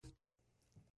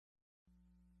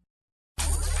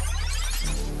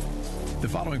The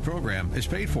following program is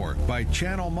paid for by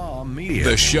Channel Mom Media.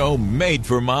 The show made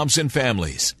for moms and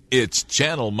families. It's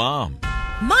Channel Mom.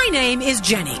 My name is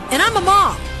Jenny, and I'm a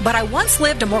mom, but I once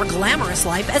lived a more glamorous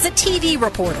life as a TV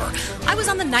reporter. I was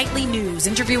on the nightly news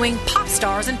interviewing pop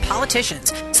stars and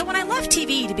politicians. So when I left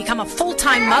TV to become a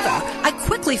full-time mother, I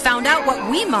quickly found out what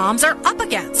we moms are up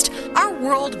against. Our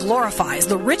world glorifies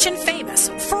the rich and famous.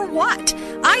 For what?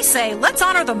 I say let's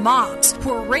honor the moms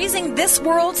who are raising this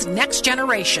world's next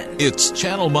generation. It's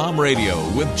Channel Mom Radio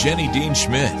with Jenny Dean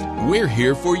Schmidt. We're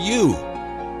here for you.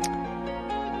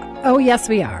 Oh, yes,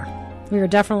 we are. We are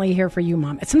definitely here for you,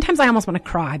 Mom. Sometimes I almost want to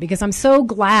cry because I'm so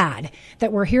glad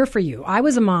that we're here for you. I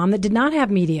was a mom that did not have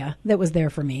media that was there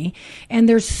for me, and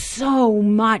there's so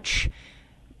much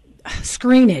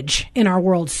screenage in our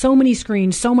world, so many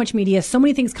screens, so much media, so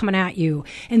many things coming at you,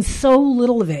 and so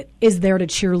little of it is there to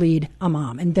cheerlead a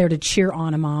mom and there to cheer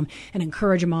on a mom and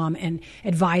encourage a mom and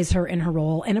advise her in her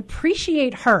role and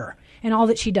appreciate her and all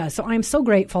that she does. So I'm so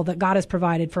grateful that God has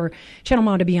provided for Channel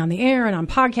Mom to be on the air and on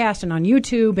podcast and on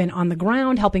YouTube and on the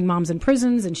ground helping moms in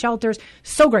prisons and shelters.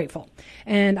 So grateful.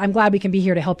 And I'm glad we can be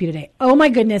here to help you today. Oh my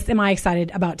goodness, am I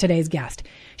excited about today's guest.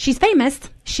 She's famous,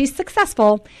 she's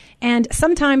successful, and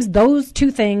sometimes those two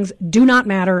things do not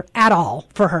matter at all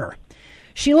for her.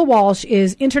 Sheila Walsh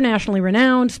is internationally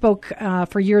renowned, spoke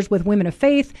for years with Women of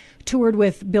Faith, toured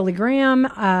with Billy Graham,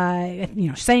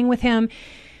 sang with him.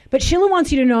 But Sheila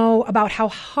wants you to know about how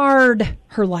hard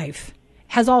her life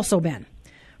has also been,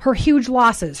 her huge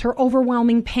losses, her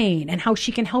overwhelming pain, and how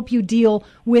she can help you deal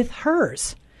with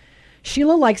hers.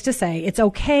 Sheila likes to say it's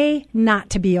okay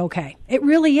not to be okay. It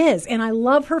really is. And I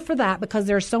love her for that because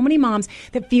there are so many moms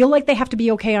that feel like they have to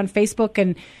be okay on Facebook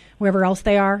and wherever else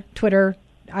they are, Twitter,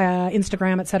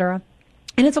 Instagram, etc.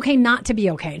 And it's okay not to be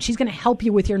okay. And she's going to help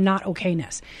you with your not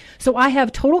okayness. So I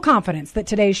have total confidence that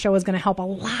today's show is going to help a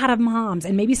lot of moms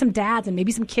and maybe some dads and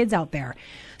maybe some kids out there.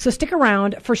 So stick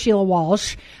around for Sheila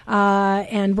Walsh.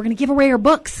 And we're going to give away her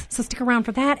books. So stick around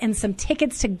for that and some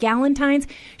tickets to Galentine's.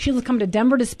 Sheila's come to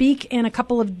Denver to speak in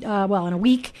in a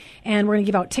week. And we're going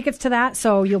to give out tickets to that.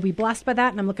 So you'll be blessed by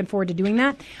that. And I'm looking forward to doing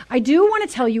that. I do want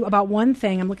to tell you about one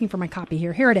thing. I'm looking for my copy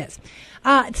here. Here it is.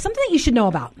 It's something that you should know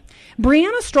about.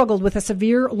 Brianna struggled with a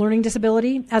severe learning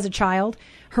disability as a child.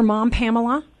 Her mom,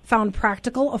 Pamela, found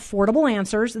practical, affordable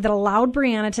answers that allowed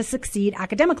Brianna to succeed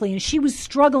academically, and she was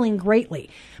struggling greatly.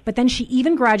 But then she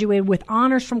even graduated with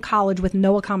honors from college with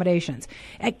no accommodations.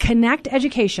 At Connect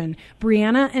Education,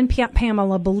 Brianna and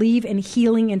Pamela believe in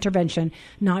healing intervention,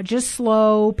 not just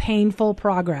slow, painful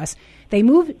progress. They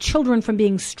move children from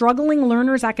being struggling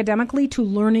learners academically to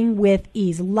learning with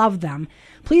ease. Love them.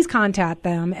 Please contact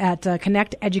them at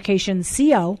Connect Education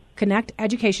CO,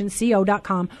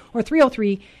 connecteducationco.com, or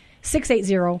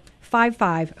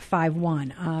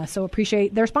 303-680-5551. So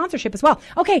appreciate their sponsorship as well.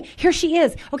 Okay, here she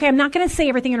is. Okay, I'm not going to say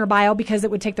everything in her bio because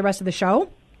it would take the rest of the show.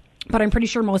 But I'm pretty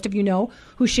sure most of you know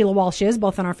who Sheila Walsh is,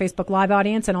 both on our Facebook Live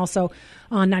audience and also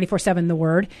on 94.7 The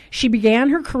Word. She began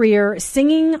her career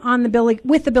singing on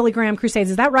with the Billy Graham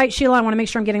Crusades. Is that right, Sheila? I want to make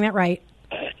sure I'm getting that right.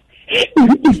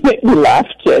 You make me laugh,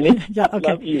 Jenny. Yeah, okay.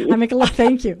 I love you. I make a laugh.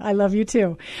 Thank you. I love you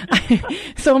too.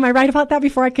 So am I right about that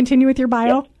before I continue with your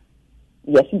bio?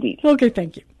 Yes, indeed. Okay,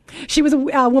 thank you. She was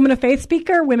a Women of Faith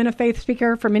speaker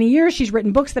for many years. She's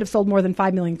written books that have sold more than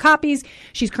 5 million copies.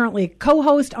 She's currently a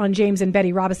co-host on James and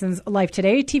Betty Robinson's Life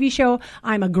Today TV show.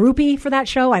 I'm a groupie for that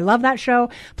show. I love that show.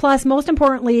 Plus, most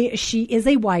importantly, she is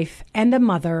a wife and a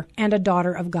mother and a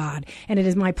daughter of God. And it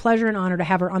is my pleasure and honor to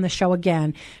have her on the show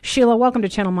again. Sheila, welcome to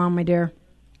Channel Mom, my dear.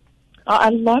 I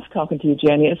love talking to you,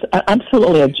 Jenny. It's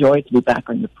absolutely a joy to be back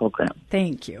on your program.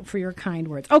 Thank you for your kind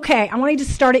words. Okay, I want you to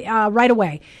start it right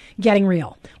away, getting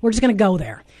real. We're just going to go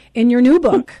there. In your new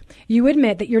book, you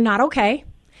admit that you're not okay,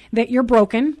 that you're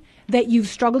broken, that you've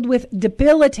struggled with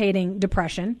debilitating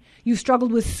depression, you've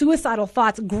struggled with suicidal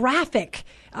thoughts, graphic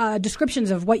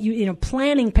descriptions of what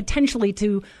planning potentially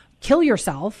to kill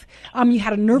yourself. You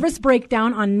had a nervous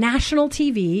breakdown on national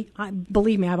TV.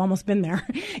 Believe me, I've almost been there.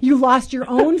 You lost your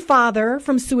own father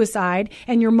from suicide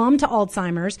and your mom to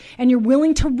Alzheimer's, and you're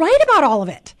willing to write about all of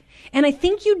it. And I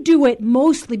think you do it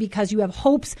mostly because you have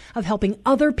hopes of helping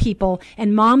other people,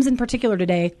 and moms in particular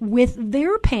today, with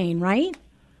their pain, right?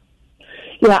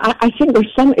 Yeah, I think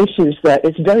there's some issues that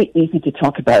it's very easy to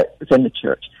talk about within the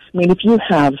church. I mean, if you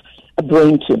have a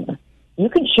brain tumor, you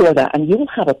can share that, and you will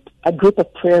have a group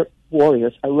of prayer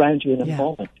warriors around you in a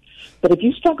moment. But if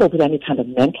you struggle with any kind of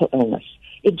mental illness,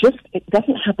 it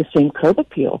doesn't have the same curb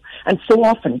appeal. And so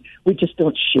often we just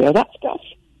don't share that stuff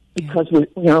because we're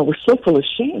so full of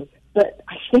shame. But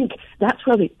I think that's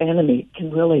where the enemy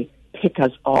can really pick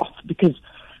us off, because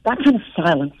that kind of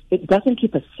silence, it doesn't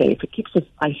keep us safe. It keeps us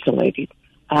isolated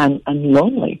and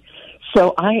lonely.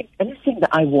 So anything that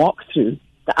I walk through,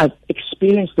 that I've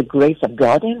experienced the grace of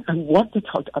God in, I want to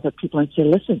talk to other people and say,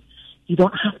 listen, you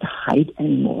don't have to hide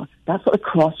anymore. That's what the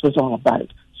cross was all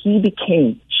about. He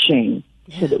became shame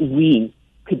so that we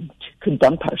could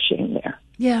dump our shame there.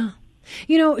 Yeah.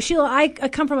 You know, Sheila, I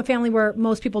come from a family where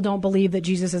most people don't believe that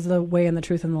Jesus is the way and the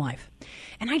truth and the life.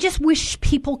 And I just wish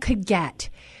people could get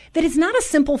that it's not a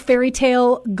simple fairy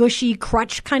tale, gushy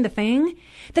crutch kind of thing,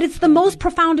 that it's the most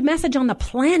profound message on the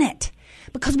planet.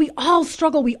 Because we all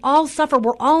struggle, we all suffer,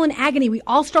 we're all in agony, we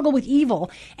all struggle with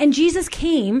evil. And Jesus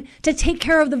came to take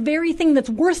care of the very thing that's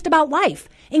worst about life,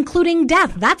 including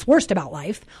death. That's worst about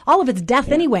life. All of it's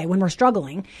death anyway when we're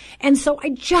struggling. And so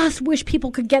I just wish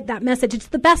people could get that message. It's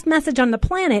the best message on the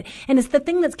planet, and it's the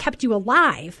thing that's kept you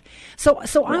alive. So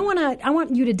I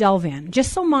want you to delve in,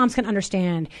 just so moms can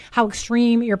understand how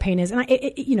extreme your pain is. And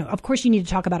of course you need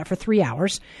to talk about it for 3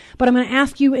 hours, but I'm going to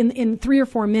ask you in 3 or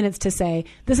 4 minutes to say,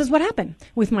 this is what happened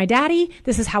with my daddy.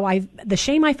 This is how the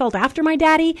shame I felt after my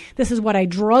daddy. This is what I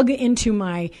drug into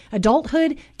my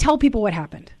adulthood. Tell people what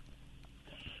happened.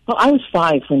 Well, I was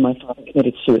 5 when my father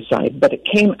committed suicide, but it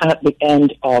came at the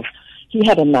end of, he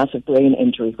had a massive brain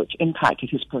injury which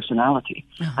impacted his personality.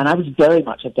 Uh-huh. And I was very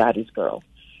much a daddy's girl.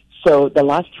 So the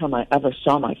last time I ever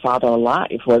saw my father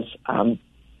alive was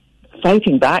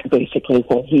fighting back, basically,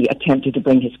 when he attempted to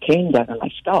bring his cane down on my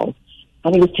skull.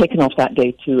 And he was taken off that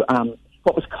day to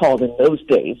what was called in those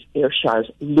days Ayrshire's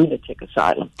lunatic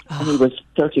asylum. Oh. And he was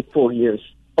 34 years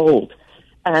old.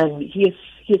 And he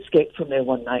escaped from there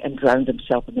one night and drowned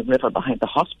himself in the river behind the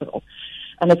hospital.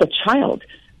 And as a child,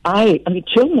 I mean,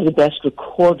 children are the best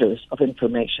recorders of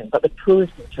information, but the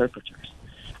poorest interpreters.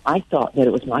 I thought that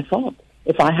it was my fault.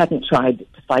 If I hadn't tried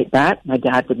to fight back, my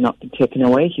dad would not be taken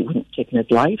away. He wouldn't have taken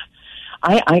his life.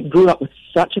 I grew up with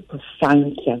such a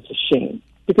profound sense of shame,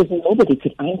 because nobody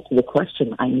could answer the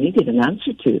question I needed an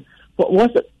answer to. What was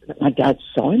it that my dad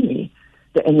saw in me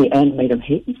that in the end made him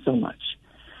hate me so much?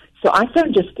 So I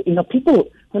found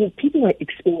when people are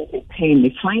experiencing pain,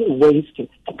 they find ways to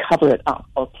cover it up,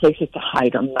 or places to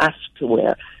hide, or masks to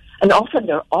wear. And often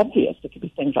they're obvious. It could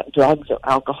be things like drugs or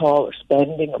alcohol or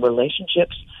spending or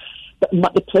relationships.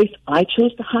 But the place I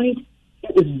chose to hide,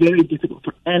 it was very difficult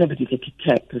for anybody to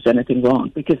detect there's anything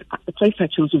wrong, because the place I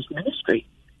chose was ministry.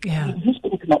 Yeah. Who's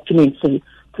going to come up to me and say,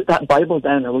 put that Bible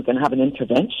down or we're going to have an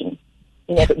intervention?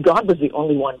 But God was the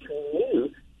only one who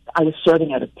knew I was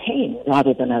serving out of pain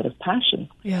rather than out of passion.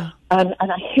 Yeah. And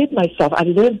I hid myself. I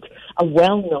lived a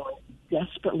well-known,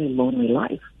 desperately lonely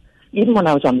life. Even when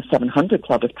I was on the 700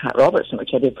 Club with Pat Robertson,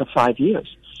 which I did for 5 years,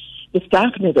 the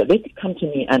staff knew that they could come to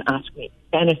me and ask me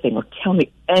anything or tell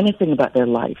me anything about their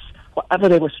lives, whatever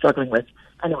they were struggling with,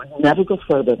 and it would never go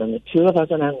further than the two of us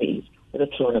on our knees with a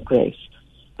throne of grace.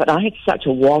 But I had such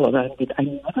a wall around me that I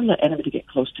never let anybody get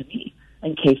close to me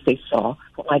in case they saw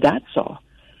what my dad saw.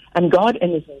 And God,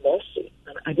 in His mercy,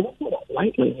 and I don't say that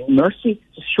lightly, mercy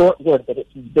is a short word, but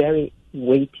it's very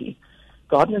weighty.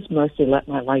 God, in His mercy, let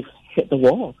my life hit the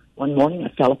wall. One morning, I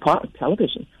fell apart with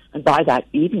television, and by that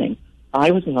evening,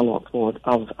 I was in the locked ward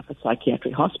of a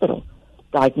psychiatric hospital,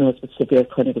 diagnosed with severe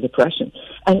clinical depression.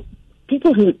 And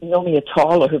people who know me at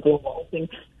all or who've been watching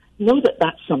know that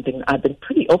that's something I've been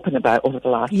pretty open about over the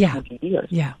last 20 years.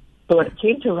 Yeah. So when it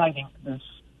came to writing this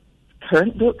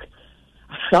current book,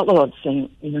 I felt the Lord saying,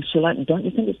 Sheila, don't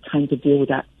you think it's time to deal with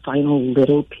that final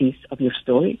little piece of your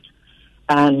story?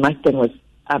 And my thing was,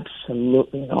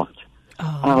 absolutely not.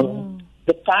 Oh.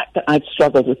 The fact that I'd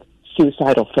struggled with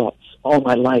suicidal thoughts all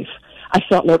my life, I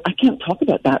thought, Lord, I can't talk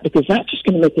about that because that's just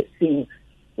going to make it seem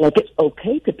like it's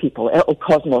okay to people. It will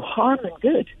cause more harm than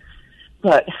good.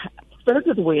 But a third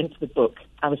of the way into the book,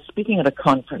 I was speaking at a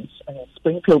conference in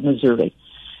Springfield, Missouri,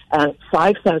 and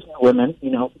 5,000 women,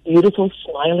 beautiful,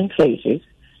 smiling faces,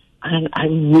 and I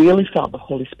really felt the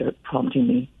Holy Spirit prompting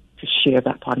me to share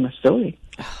that part of my story.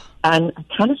 And I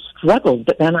kind of struggled,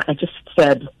 but then I just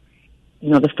said,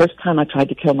 the first time I tried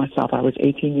to kill myself, I was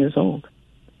 18 years old.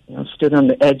 Stood on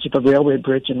the edge of a railway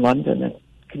bridge in London and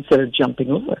considered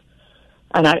jumping over.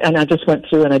 And I just went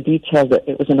through and I detailed that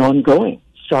it was an ongoing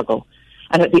struggle.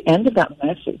 And at the end of that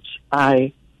message,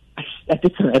 I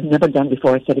did something I've never done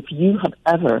before. I said, if you have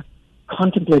ever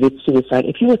contemplated suicide,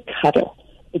 if you were cut off,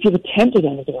 if you've attempted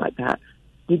anything like that,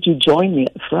 would you join me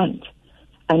at the front?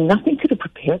 And nothing could have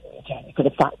prepared me, Jenny, for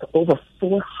the fact that over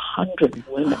 400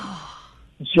 women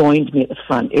joined me at the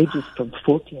front, ages from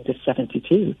 14 to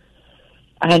 72.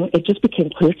 And it just became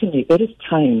clear to me, it is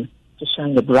time to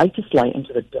shine the brightest light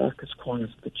into the darkest corners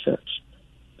of the church.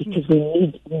 Because we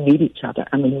need each other,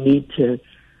 and we need to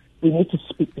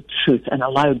speak the truth and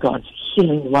allow God's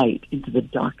sealing light into the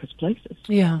darkest places.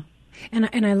 Yeah.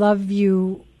 And I love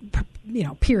you,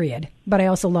 period. But I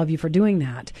also love you for doing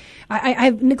that.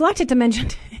 I've neglected to mention,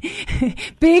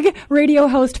 big radio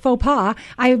host faux pas,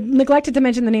 I've neglected to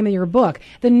mention the name of your book.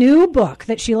 The new book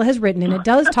that Sheila has written, and it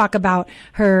does talk about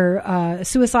her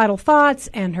suicidal thoughts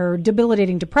and her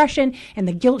debilitating depression and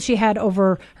the guilt she had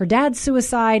over her dad's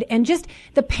suicide and just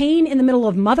the pain in the middle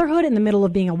of motherhood, in the middle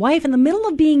of being a wife, in the middle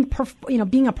of being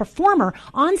a performer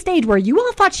on stage where you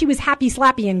all thought she was happy,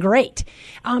 slappy, and great.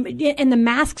 And the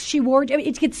masks she wore,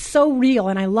 it gets so real,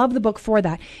 and I love the book for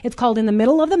that. It's called In the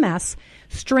Middle of the Mess,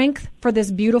 Strength for This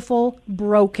Beautiful,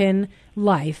 Broken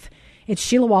Life. It's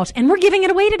Sheila Walsh, and we're giving it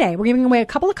away today. We're giving away a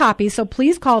couple of copies, so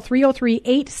please call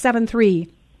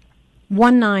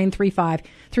 303-873-1935,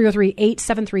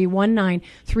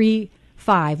 303-873-1935.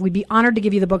 We'd be honored to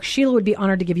give you the book. Sheila would be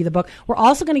honored to give you the book. We're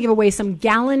also going to give away some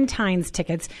Galentine's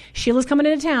tickets. Sheila's coming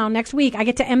into town next week. I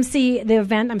get to MC the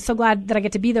event. I'm so glad that I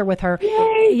get to be there with her.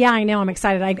 Yay. Yeah, I know. I'm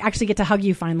excited. I actually get to hug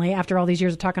you finally after all these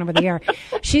years of talking over the air.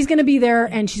 She's going to be there,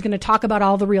 and she's going to talk about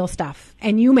all the real stuff.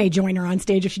 And you may join her on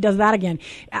stage if she does that again.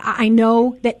 I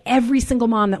know that every single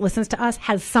mom that listens to us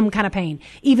has some kind of pain,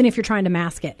 even if you're trying to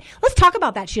mask it. Let's talk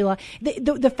about that, Sheila.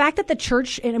 The fact that the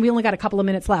church, and we only got a couple of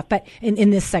minutes left, but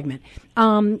in this segment,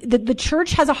 the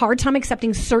church has a hard time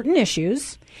accepting certain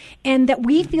issues, and that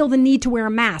we feel the need to wear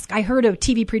a mask. I heard a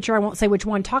TV preacher, I won't say which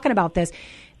one, talking about this,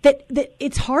 that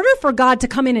it's harder for God to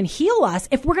come in and heal us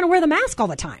if we're going to wear the mask all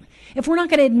the time, if we're not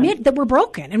going to admit that we're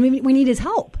broken and we need his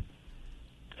help.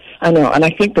 I know, and I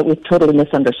think that we've totally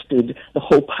misunderstood the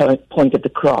whole point of the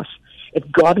cross.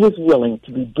 If God was willing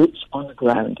to be boots on the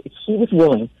ground, if he was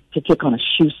willing to take on a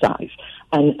shoe size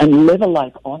and live a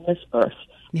life on this earth,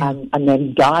 yeah, and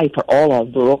then die for all our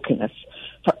brokenness,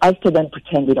 for us to then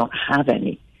pretend we don't have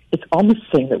any, it's almost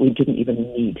saying that we didn't even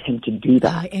need him to do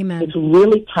that. Amen. It's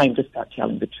really time to start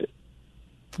telling the truth.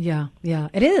 Yeah,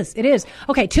 it is.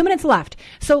 Okay, 2 minutes left.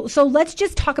 So let's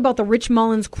just talk about the Rich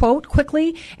Mullins quote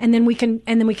quickly, and then we can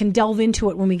delve into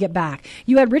it when we get back.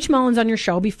 You had Rich Mullins on your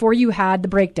show before you had the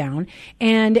breakdown,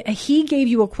 and he gave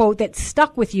you a quote that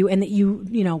stuck with you and that you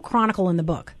chronicle in the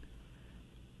book.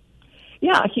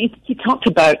 Yeah, he talked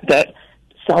about that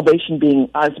salvation being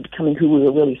us becoming who we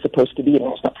were really supposed to be, and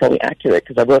it's not probably accurate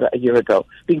because I wrote it a year ago,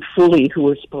 being fully who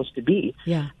we're supposed to be.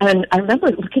 Yeah. And I remember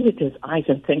looking at his eyes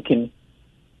and thinking,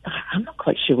 I'm not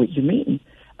quite sure what you mean.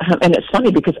 And it's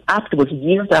funny because afterwards,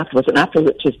 years afterwards, and after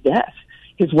Rich's death,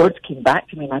 his words came back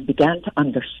to me, and I began to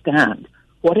understand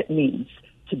what it means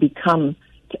to become,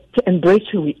 to embrace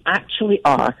who we actually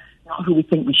are, not who we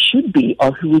think we should be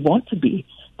or who we want to be,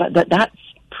 but that's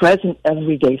present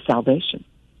everyday salvation.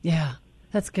 Yeah,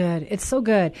 that's good. It's so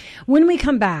good. When we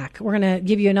come back, we're going to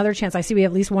give you another chance. I see we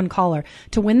have at least one caller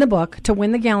to win the book, to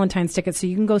win the Galentine's tickets, so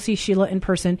you can go see Sheila in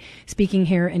person speaking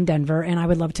here in Denver, and I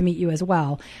would love to meet you as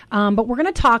well. But we're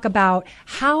going to talk about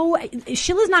how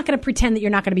Sheila's not going to pretend that you're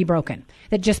not going to be broken,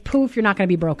 that just poof, you're not going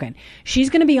to be broken. She's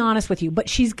going to be honest with you, but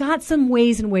she's got some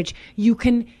ways in which you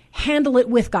can handle it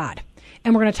with God.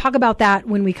 And we're going to talk about that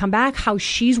when we come back, how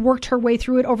she's worked her way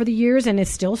through it over the years and is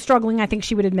still struggling. I think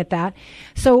she would admit that.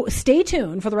 So stay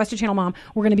tuned for the rest of Channel Mom.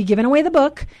 We're going to be giving away the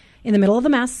book, In the Middle of the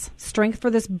Mess, Strength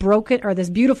for This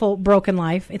Beautiful Broken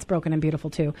Life. It's broken and beautiful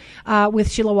too,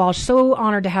 with Sheila Walsh. So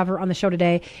honored to have her on the show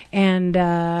today. And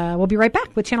we'll be right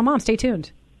back with Channel Mom. Stay tuned.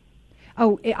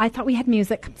 Oh, I thought we had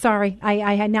music. Sorry.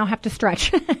 I now have to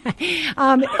stretch. You've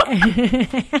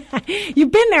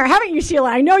been there, haven't you, Sheila?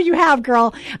 I know you have,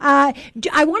 girl. I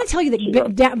want to tell you that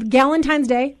Galentine's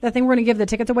Day, the thing we're going to give the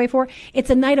tickets away for, it's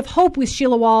a night of hope with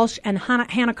Sheila Walsh and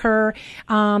Hannah Kerr.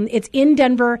 It's in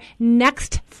Denver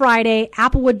next Friday,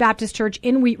 Applewood Baptist Church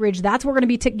in Wheat Ridge. That's what we're going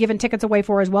to be giving tickets away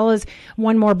for, as well as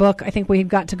one more book I think we've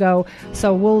got to go.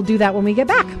 So we'll do that when we get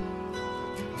back.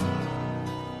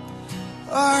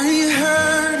 Are you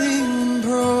hurting,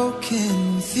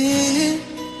 broken within,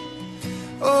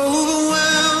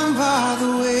 overwhelmed by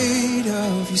the weight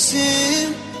of your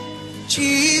sin?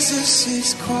 Jesus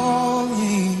is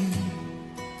calling.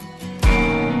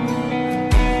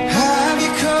 Have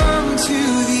you come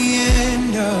to the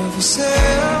end of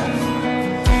yourself?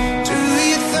 Do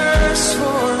you thirst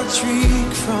for a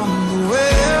drink from the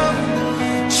well?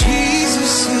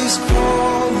 Jesus is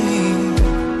calling.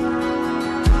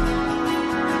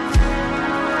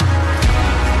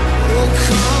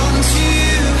 Come to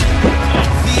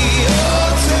the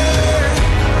altar.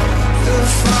 The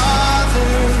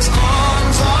Father's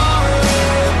arms are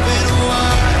open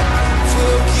wide.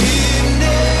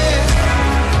 Forgiveness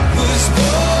was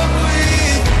bought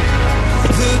with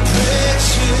the prayer.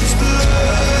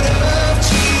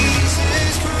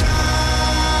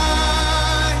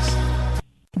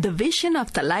 The vision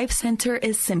of the Life Center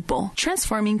is simple,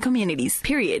 transforming communities,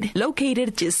 period.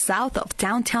 Located just south of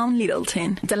downtown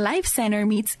Littleton, the Life Center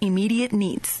meets immediate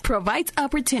needs, provides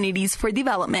opportunities for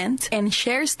development, and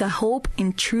shares the hope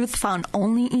and truth found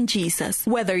only in Jesus.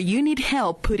 Whether you need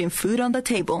help putting food on the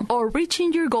table, or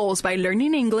reaching your goals by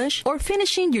learning English, or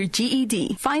finishing your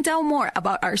GED, find out more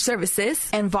about our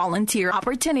services and volunteer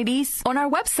opportunities on our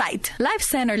website,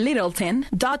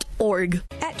 lifecenterlittleton.org.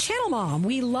 At Channel Mom,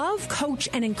 we love, coach,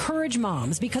 and encourage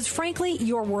moms because, frankly,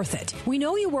 you're worth it. We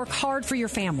know you work hard for your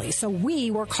family, so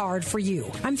we work hard for you.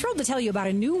 I'm thrilled to tell you about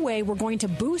a new way we're going to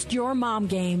boost your mom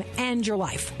game and your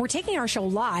life. We're taking our show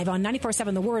live on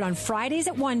 94.7 The Word on Fridays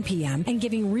at 1 p.m. and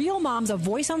giving real moms a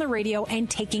voice on the radio and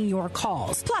taking your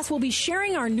calls. Plus, we'll be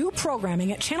sharing our new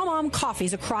programming at Channel Mom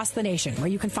Coffees across the nation, where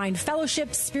you can find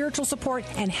fellowship, spiritual support,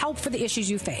 and help for the issues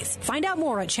you face. Find out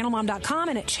more at channelmom.com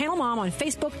and at Channel Mom on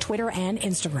Facebook, Twitter, and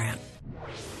Instagram.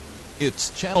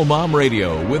 It's Channel Mom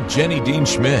Radio with Jenny Dean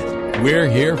Schmidt. We're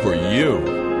here for you.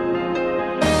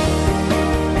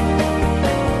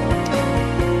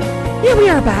 Yeah, we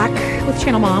are back with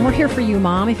Channel Mom. We're here for you,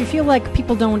 Mom. If you feel like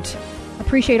people don't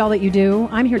appreciate all that you do,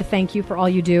 I'm here to thank you for all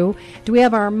you do. Do we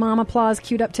have our mom applause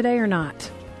queued up today or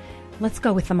not? Let's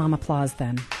go with the mom applause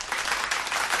then.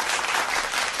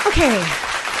 Okay.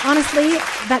 Honestly,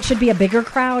 that should be a bigger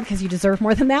crowd because you deserve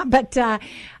more than that. But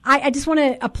I just want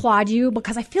to applaud you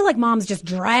because I feel like moms just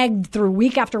dragged through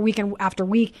week after week and after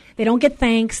week. They don't get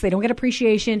thanks. They don't get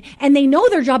appreciation. And they know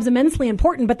their job's immensely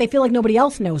important, but they feel like nobody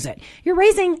else knows it. You're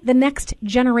raising the next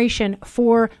generation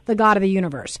for the God of the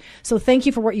universe. So thank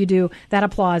you for what you do. That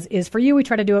applause is for you. We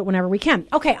try to do it whenever we can.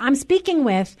 Okay, I'm speaking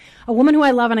with a woman who I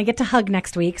love and I get to hug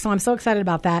next week. So I'm so excited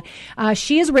about that.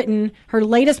 She has written her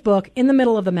latest book, In the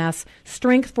Middle of the Mess,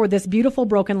 Strength for This Beautiful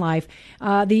Broken Life.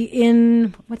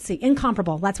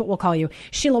 Incomparable. That's what we'll call you.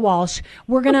 Sheila Walsh.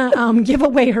 We're going to give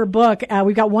away her book.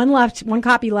 We've got one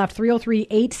copy left,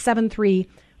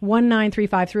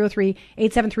 303-873-1935,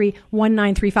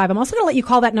 303-873-1935. I'm also going to let you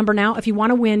call that number now if you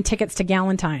want to win tickets to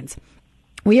Galentine's.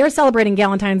 We are celebrating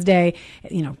Galentine's Day,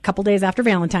 a couple days after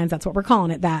Valentine's. That's what we're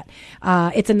calling it, that.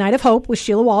 It's a night of hope with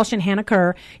Sheila Walsh and Hannah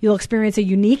Kerr. You'll experience a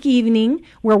unique evening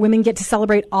where women get to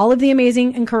celebrate all of the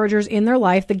amazing encouragers in their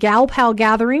life. The Gal Pal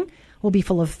gathering will be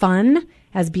full of fun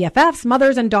as BFFs,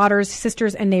 mothers and daughters,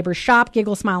 sisters and neighbors shop,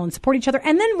 giggle, smile, and support each other.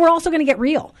 And then we're also going to get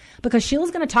real because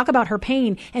Sheila's going to talk about her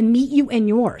pain and meet you in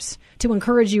yours to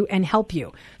encourage you and help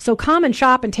you. So come and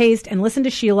shop and taste and listen to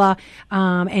Sheila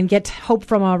and get hope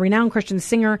from a renowned Christian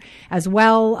singer as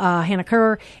well, Hannah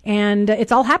Kerr. And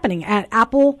it's all happening at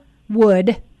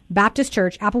Applewood Baptist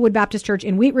Church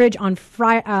in Wheat Ridge on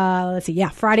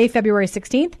Friday, February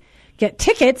 16th. Get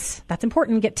tickets, that's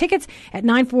important, get tickets at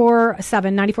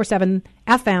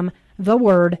 947FM,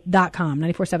 theword.com,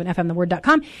 947FM,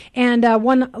 theword.com. And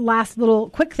one last little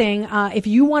quick thing, if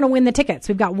you want to win the tickets,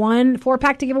 we've got one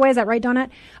 4-pack to give away. Is that right, Donette?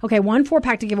 Okay, one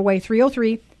 4-pack to give away,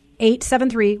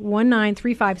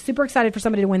 303-873-1935. Super excited for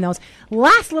somebody to win those.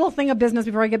 Last little thing of business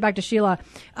before I get back to Sheila.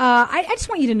 I just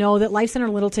want you to know that Life Center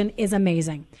Littleton is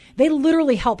amazing. They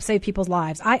literally help save people's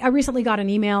lives. I recently got an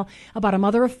email about a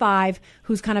mother of 5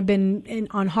 who's kind of been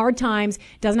on hard times,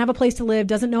 doesn't have a place to live,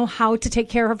 doesn't know how to take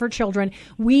care of her children.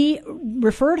 We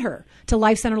referred her to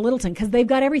Life Center Littleton because they've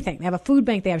got everything. They have a food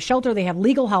bank, they have shelter, they have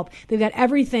legal help. They've got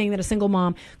everything that a single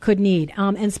mom could need.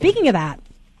 And speaking of that,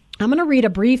 I'm going to read a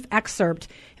brief excerpt,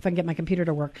 if I can get my computer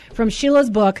to work, from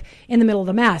Sheila's book, In the Middle of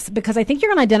the Mess, because I think you're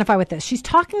going to identify with this. She's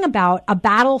talking about a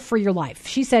battle for your life.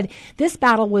 She said, this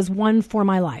battle was won for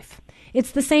my life.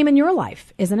 It's the same in your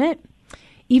life, isn't it?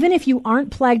 Even if you aren't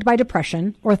plagued by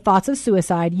depression or thoughts of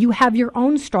suicide, you have your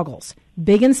own struggles,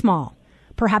 big and small.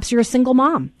 Perhaps you're a single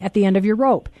mom at the end of your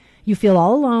rope. You feel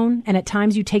all alone, and at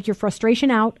times you take your frustration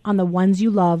out on the ones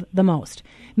you love the most.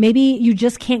 Maybe you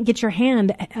just can't get your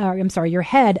head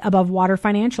above water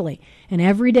financially, and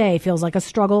every day feels like a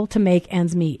struggle to make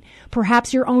ends meet.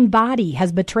 Perhaps your own body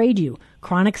has betrayed you.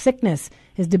 Chronic sickness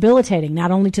is debilitating, not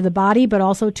only to the body, but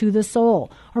also to the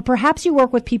soul. Or perhaps you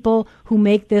work with people who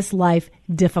make this life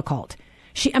difficult.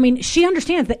 She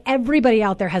understands that everybody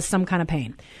out there has some kind of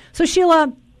pain. So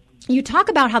Sheila, you talk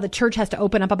about how the church has to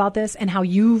open up about this and how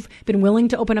you've been willing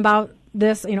to open up about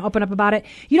it.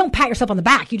 You don't pat yourself on the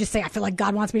back. You just say, I feel like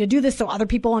God wants me to do this so other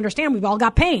people understand we've all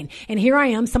got pain. And here I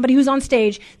am, somebody who's on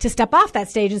stage, to step off that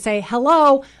stage and say,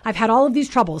 hello, I've had all of these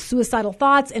troubles, suicidal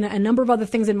thoughts and a number of other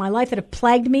things in my life that have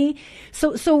plagued me.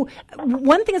 So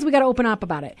one thing is we got to open up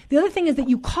about it. The other thing is that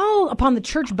you call upon the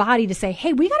church body to say,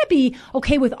 hey, we got to be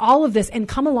okay with all of this and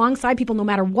come alongside people no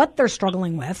matter what they're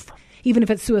struggling with. even if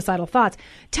it's suicidal thoughts.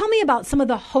 Tell me about some of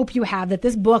the hope you have that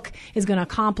this book is going to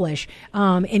accomplish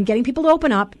in getting people to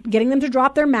open up, getting them to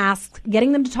drop their masks,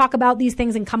 getting them to talk about these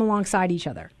things and come alongside each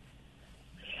other.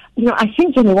 You know, I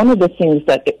think, Jimmy, one of the things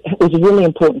that was really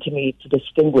important to me to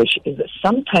distinguish is that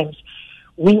sometimes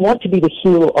we want to be the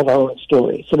hero of our own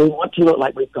story. So we want to look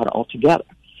like we've got it all together.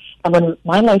 And when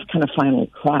my life kind of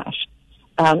finally crashed,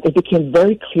 it became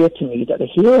very clear to me that the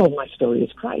hero of my story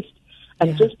is Christ.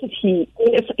 And just as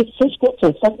it's so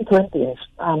scriptural. 2 Corinthians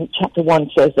chapter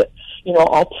 1 says that, you know,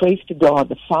 all praise to God,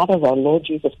 the Father of our Lord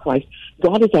Jesus Christ.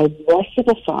 God is our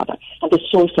merciful Father and the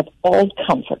source of all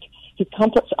comfort. He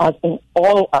comforts us in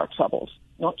all our troubles,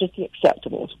 not just the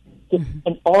acceptables,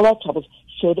 in all our troubles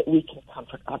so that we can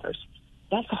comfort others.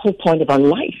 That's the whole point of our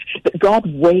life, that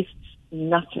God wastes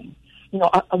nothing. You know,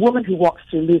 a woman who walks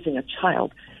through losing a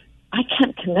child, I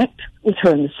can't connect with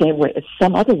her in the same way as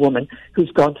some other woman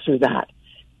who's gone through that.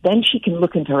 Then she can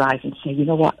look into her eyes and say, you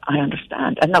know what, I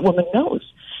understand. And that woman knows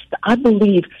that I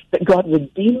believe that God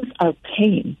redeems our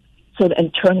pain so that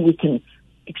in turn we can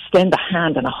extend a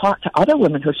hand and a heart to other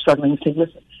women who are struggling and say,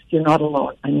 listen, you're not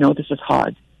alone. I know this is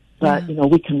hard, but, you know,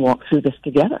 we can walk through this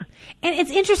together. And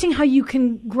it's interesting how you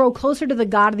can grow closer to the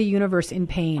God of the universe in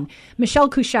pain. Michelle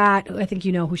Couchat, I think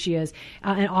you know who she is,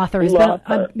 an author, has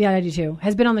been, yeah, I do too,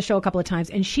 has been on the show a couple of times.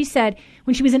 And she said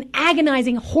when she was in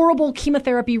agonizing, horrible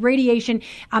chemotherapy, radiation,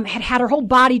 had her whole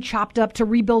body chopped up to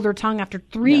rebuild her tongue after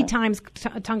 3 times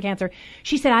tongue cancer,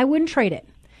 she said, I wouldn't trade it,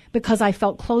 because I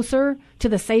felt closer to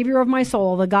the Savior of my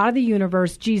soul, the God of the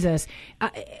universe, Jesus,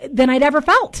 than I'd ever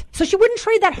felt. So she wouldn't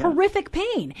trade that horrific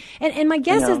pain. And my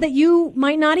guess is that you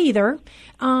might not either.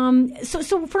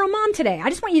 So for a mom today,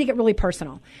 I just want you to get really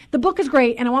personal. The book is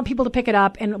great, and I want people to pick it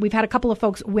up, and we've had a couple of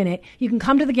folks win it. You can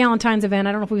come to the Galentine's event.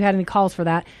 I don't know if we've had any calls for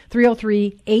that.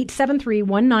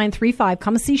 303-873-1935.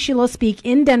 Come see Sheila speak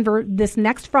in Denver this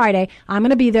next Friday. I'm going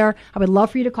to be there. I would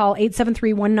love for you to call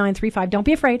 873-1935. Don't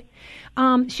be afraid.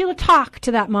 Sheila, talk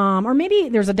to that mom, or maybe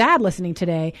there's a dad listening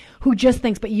today who just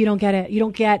thinks, but you don't get it. You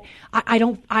don't get, I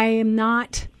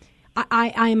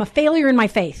am a failure in my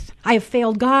faith. I have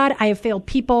failed God. I have failed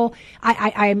people.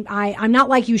 I'm not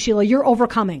like you, Sheila. You're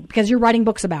overcoming because you're writing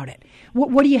books about it.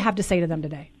 What do you have to say to them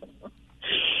today?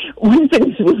 One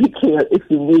thing is really clear if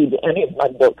you read any of my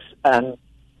books, and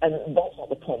that's not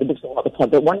the point, the books are not the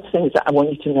point, but one thing that I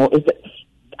want you to know is that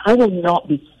I will not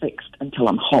be fixed until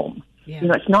I'm home. Yeah. You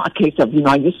know, it's not a case of, you know,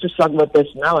 I used to struggle with this,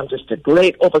 now I'm just a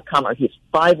great overcomer. Here's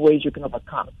 5 ways you can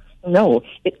overcome. No,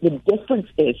 the difference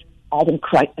is I've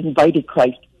invited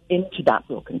Christ into that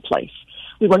broken place.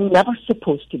 We were never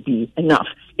supposed to be enough.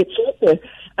 It's like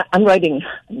I'm writing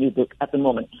a new book at the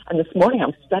moment, and this morning I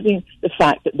was studying the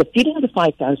fact that the feeding of the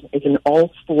 5,000 is in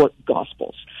all 4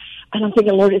 Gospels. And I'm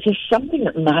thinking, Lord, is there something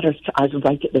that matters to us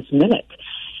right at this minute?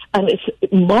 And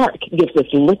Mark gives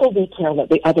this little detail that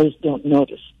the others don't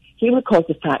notice. He recalls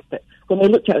the fact that when they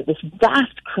looked at this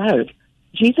vast crowd,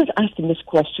 Jesus asked them this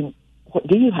question, what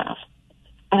do you have?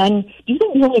 And do you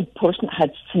think the only person that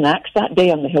had snacks that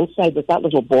day on the hillside was that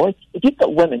little boy? If you've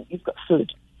got women, you've got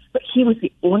food. But he was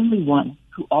the only one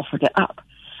who offered it up.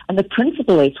 And the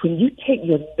principle is when you take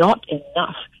your not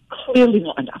enough, clearly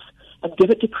not enough, and give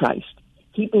it to Christ,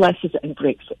 he blesses it and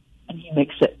breaks it, and he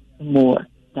makes it more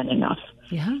than enough.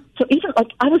 Yeah. So even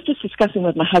like I was just discussing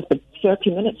with my husband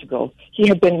 30 minutes ago, he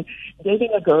had been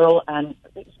dating a girl, and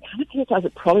it was kind of clear to us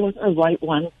it probably wasn't the right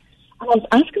one. And I was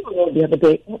asking the Lord the other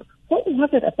day, what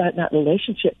was it about that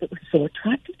relationship that was so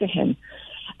attractive to him?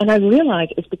 And I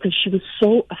realized it's because she was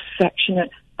so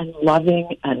affectionate and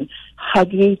loving and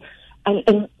huggy. And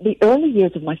in the early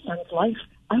years of my son's life,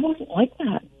 I wasn't like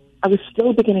that. I was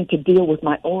still beginning to deal with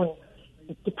my own.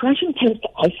 Depression tends to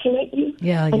isolate you.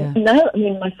 And now, I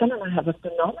mean, my son and I have a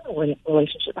phenomenal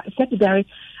relationship. I said to Barry,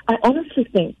 I honestly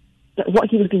think that what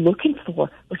he was looking for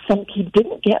was something he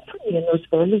didn't get from me in those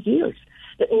early years.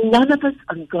 That none of us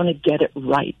are going to get it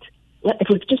right. If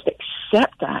we just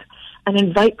accept that and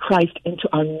invite Christ into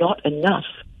our not enough,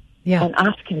 and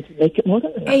ask him to make it more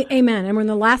than enough. Amen. And we're in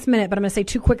the last minute, but I'm going to say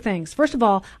 2 quick things. First of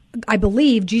all, I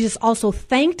believe Jesus also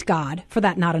thanked God for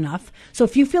that not enough. So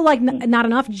if you feel like not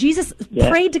enough, Jesus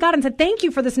prayed to God and said, thank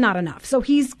you for this not enough. So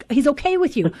he's okay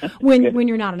with you when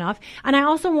you're not enough. And I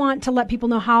also want to let people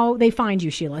know how they find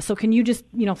you, Sheila. So can you just,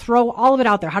 throw all of it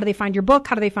out there? How do they find your book?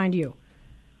 How do they find you?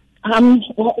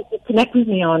 Well, connect with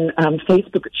me on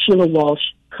Facebook at Sheila Walsh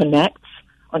Connects.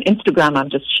 On Instagram, I'm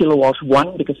just Sheila Walsh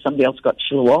 1 because somebody else got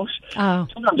Sheila Walsh. Oh.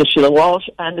 So I'm just Sheila Walsh.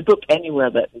 And the book anywhere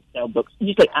that we sell books.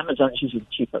 Usually Amazon is usually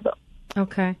cheaper, though.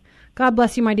 Okay. God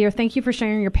bless you, my dear. Thank you for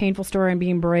sharing your painful story and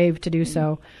being brave to do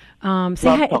so.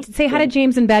 Say hi to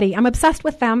James and Betty. I'm obsessed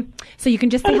with them, so you can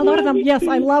just say hello to them. Yes,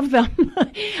 I love them.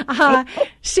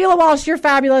 Sheila Walsh, you're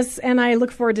fabulous, and I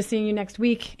look forward to seeing you next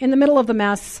week. In the middle of the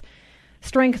mess,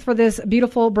 strength for this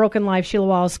beautiful, broken life, Sheila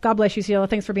Walsh. God bless you, Sheila.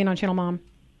 Thanks for being on Channel Mom.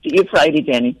 See you Friday,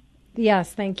 Jenny.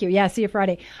 Yes, thank you. Yeah, see you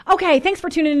Friday. Okay, thanks for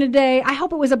tuning in today. I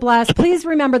hope it was a blast. Please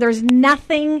remember, there's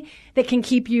nothing that can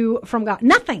keep you from God.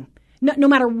 Nothing. No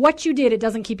matter what you did, it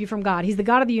doesn't keep you from God. He's the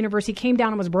God of the universe. He came down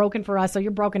and was broken for us, so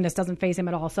your brokenness doesn't faze him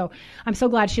at all. So I'm so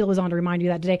glad Sheila was on to remind you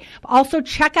that today. Also,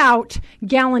 check out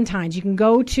Galentine's. You can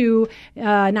go to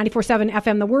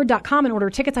 947fmtheword.com and order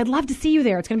tickets. I'd love to see you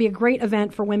there. It's going to be a great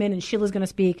event for women, and Sheila's going to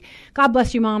speak. God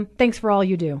bless you, Mom. Thanks for all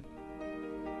you do.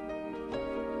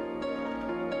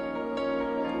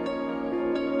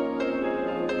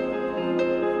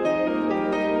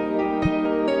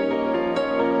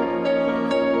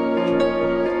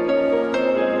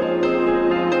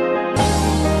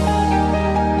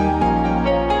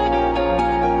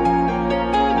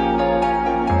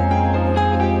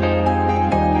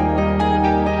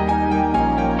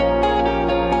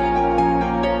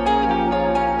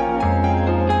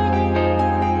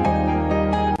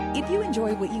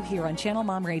 Channel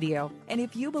Mom Radio. And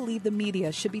if you believe the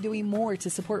media should be doing more to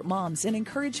support moms and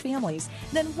encourage families,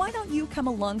 then why don't you come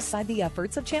alongside the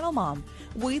efforts of Channel Mom?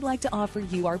 We'd like to offer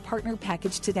you our partner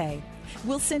package today.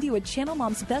 We'll send you a Channel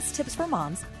Mom's Best Tips for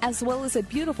Moms, as well as a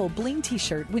beautiful bling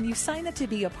t-shirt when you sign up to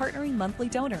be a partnering monthly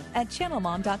donor at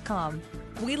channelmom.com.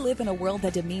 We live in a world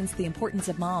that demeans the importance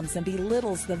of moms and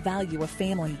belittles the value of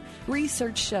family.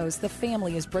 Research shows the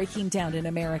family is breaking down in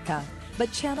America.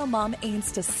 But Channel Mom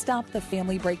aims to stop the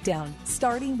family breakdown,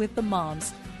 starting with the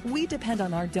moms. We depend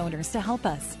on our donors to help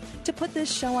us, to put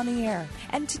this show on the air,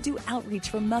 and to do outreach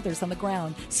for mothers on the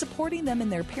ground, supporting them in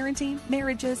their parenting,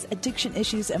 marriages, addiction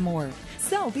issues, and more.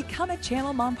 So become a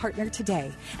Channel Mom partner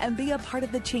today and be a part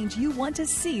of the change you want to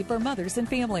see for mothers and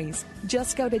families.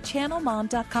 Just go to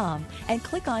channelmom.com and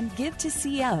click on Give to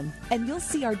CM, and you'll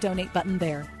see our donate button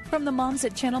there. From the moms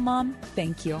at Channel Mom,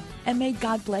 thank you. And may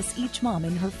God bless each mom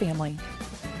and her family.